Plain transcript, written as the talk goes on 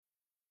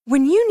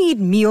When you need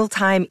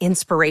mealtime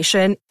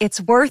inspiration,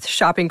 it's worth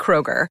shopping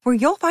Kroger, where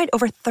you'll find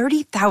over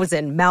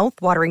 30,000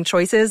 mouth-watering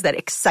choices that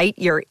excite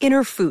your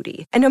inner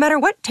foodie. And no matter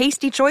what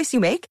tasty choice you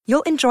make,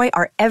 you'll enjoy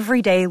our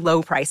everyday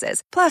low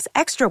prices, plus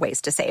extra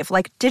ways to save,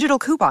 like digital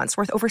coupons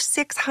worth over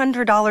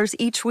 $600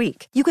 each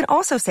week. You can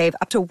also save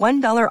up to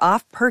 $1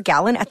 off per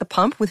gallon at the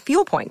pump with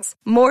fuel points.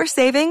 More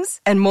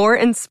savings and more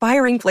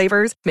inspiring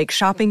flavors make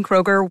shopping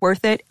Kroger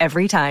worth it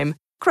every time.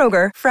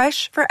 Kroger,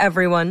 fresh for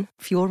everyone.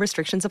 Fuel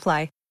restrictions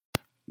apply.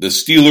 The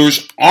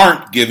Steelers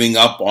aren't giving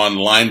up on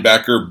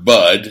linebacker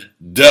Bud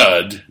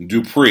Dud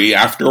Dupree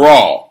after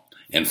all,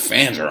 and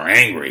fans are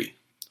angry.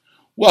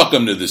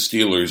 Welcome to the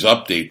Steelers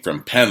Update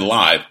from Penn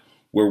Live,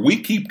 where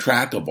we keep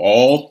track of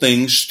all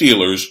things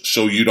Steelers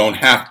so you don't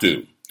have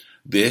to.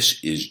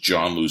 This is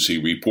John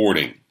Lucy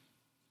reporting.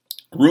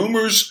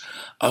 Rumors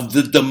of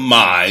the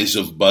demise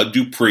of Bud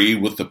Dupree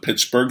with the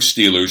Pittsburgh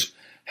Steelers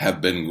have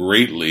been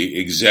greatly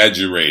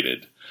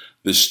exaggerated.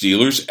 The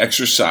Steelers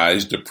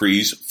exercised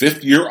Dupree's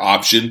fifth-year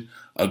option,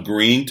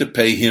 agreeing to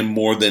pay him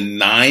more than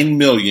 $9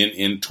 million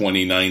in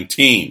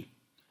 2019.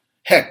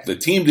 Heck, the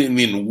team didn't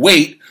even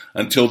wait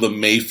until the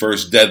May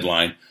 1st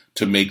deadline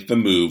to make the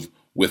move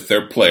with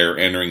their player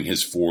entering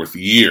his fourth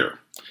year.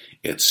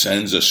 It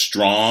sends a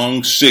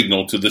strong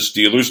signal to the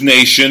Steelers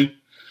nation,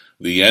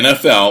 the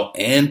NFL,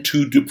 and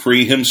to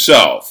Dupree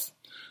himself.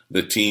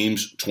 The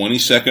team's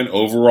 22nd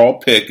overall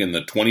pick in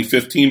the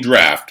 2015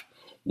 draft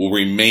will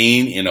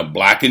remain in a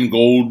black and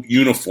gold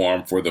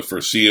uniform for the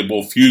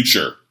foreseeable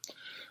future.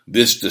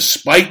 This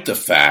despite the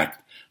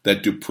fact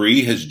that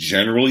Dupree has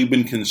generally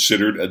been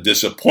considered a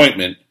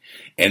disappointment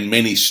and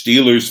many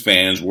Steelers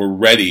fans were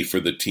ready for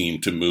the team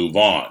to move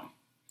on.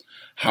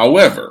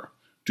 However,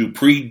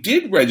 Dupree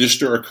did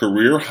register a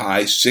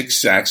career-high 6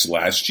 sacks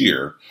last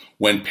year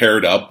when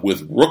paired up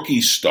with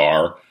rookie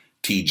star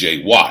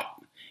T.J. Watt,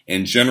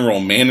 and general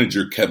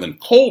manager Kevin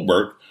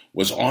Colbert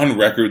was on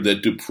record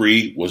that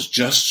Dupree was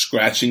just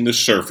scratching the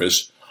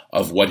surface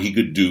of what he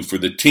could do for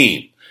the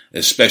team,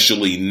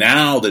 especially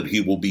now that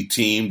he will be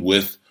teamed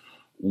with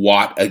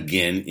Watt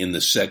again in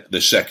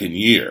the second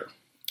year.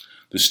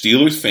 The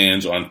Steelers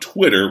fans on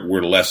Twitter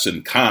were less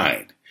than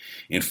kind.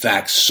 In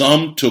fact,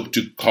 some took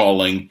to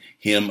calling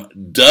him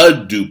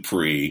Dud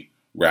Dupree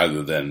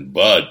rather than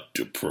Bud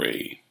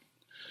Dupree.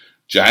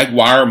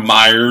 Jaguar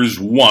Myers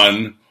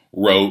 1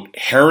 wrote,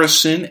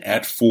 "Harrison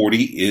at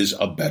 40 is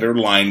a better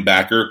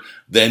linebacker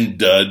than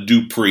Dud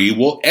Dupree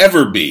will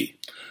ever be.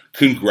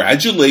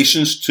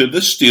 Congratulations to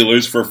the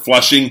Steelers for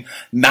flushing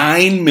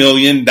 $9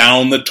 million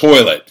down the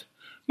toilet.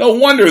 No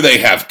wonder they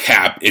have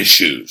cap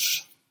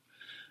issues."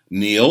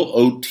 Neil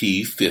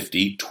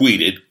OT50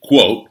 tweeted,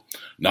 quote,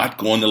 "Not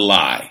going to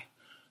lie.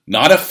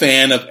 Not a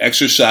fan of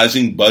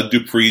exercising Bud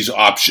Dupree's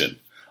option.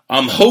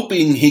 I'm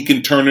hoping he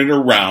can turn it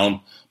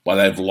around, but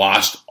I've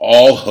lost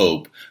all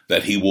hope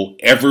that he will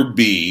ever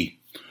be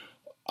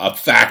a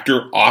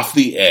factor off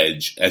the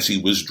edge as he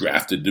was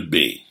drafted to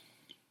be."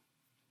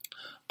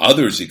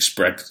 Others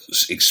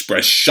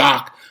expressed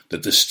shock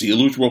that the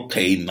Steelers will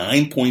pay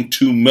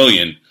 $9.2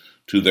 million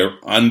to their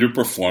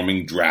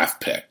underperforming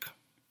draft pick.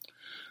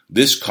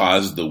 This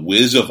caused the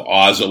Wiz of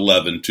Oz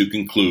 11 to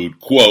conclude,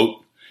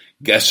 quote,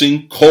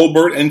 "Guessing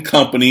Colbert and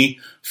company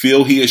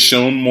feel he has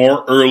shown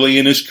more early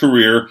in his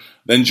career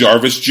than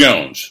Jarvis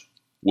Jones,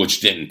 which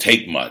didn't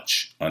take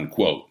much,"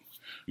 unquote.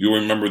 You'll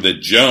remember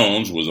that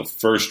Jones was a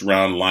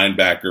first-round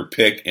linebacker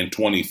pick in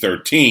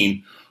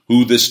 2013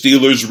 who the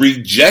Steelers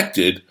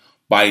rejected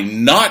by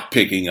not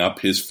picking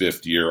up his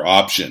fifth-year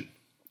option.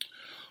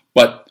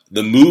 But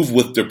the move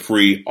with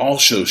Dupree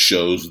also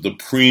shows the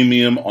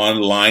premium on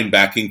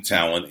linebacking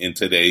talent in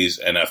today's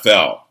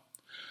NFL.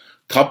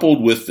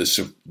 Coupled with the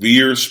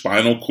severe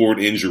spinal cord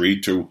injury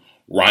to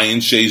Ryan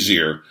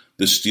Shazier,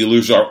 the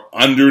Steelers are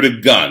under the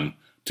gun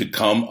to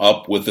come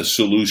up with a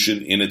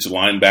solution in its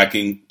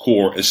linebacking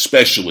core,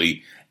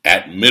 especially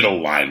at middle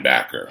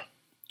linebacker.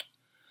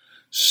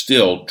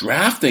 Still,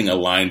 drafting a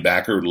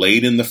linebacker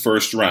late in the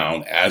first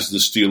round, as the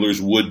Steelers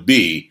would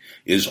be,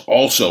 is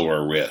also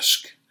a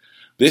risk.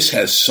 This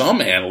has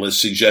some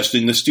analysts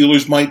suggesting the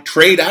Steelers might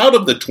trade out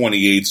of the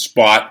 28th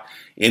spot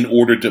in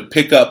order to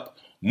pick up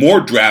more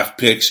draft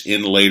picks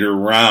in later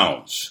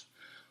rounds.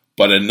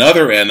 But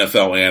another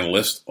NFL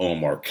analyst,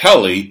 Omar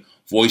Kelly,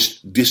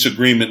 voiced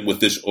disagreement with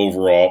this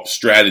overall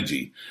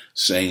strategy,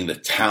 saying the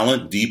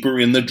talent deeper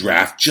in the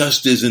draft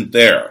just isn't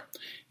there.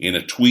 In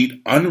a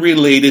tweet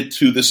unrelated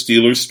to the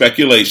Steelers'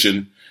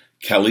 speculation,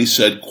 Kelly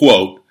said,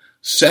 quote,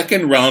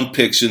 "Second-round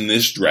picks in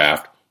this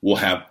draft will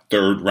have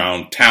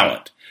third-round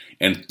talent,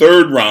 and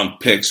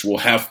third-round picks will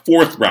have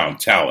fourth-round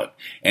talent,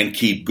 and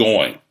keep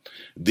going.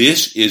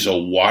 This is a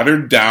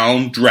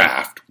watered-down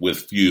draft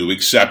with few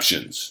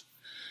exceptions."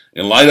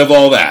 In light of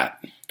all that,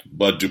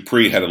 Bud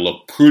Dupree had to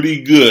look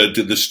pretty good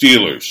to the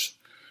Steelers.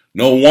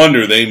 No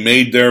wonder they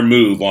made their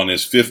move on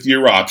his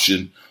fifth-year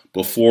option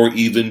before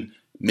even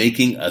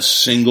making a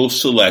single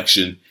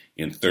selection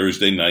in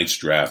Thursday night's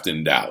draft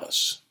in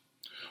Dallas.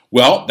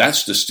 Well,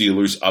 that's the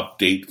Steelers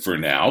update for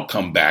now.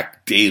 Come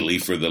back daily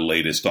for the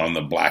latest on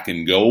the black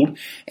and gold.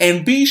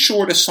 And be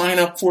sure to sign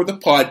up for the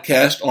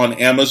podcast on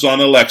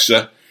Amazon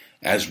Alexa,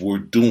 as we're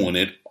doing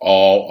it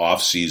all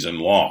off season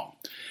long.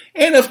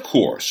 And of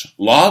course,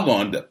 log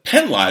on to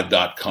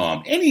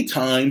PennLive.com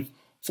anytime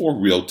for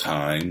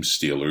real-time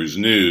Steelers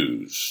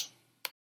news.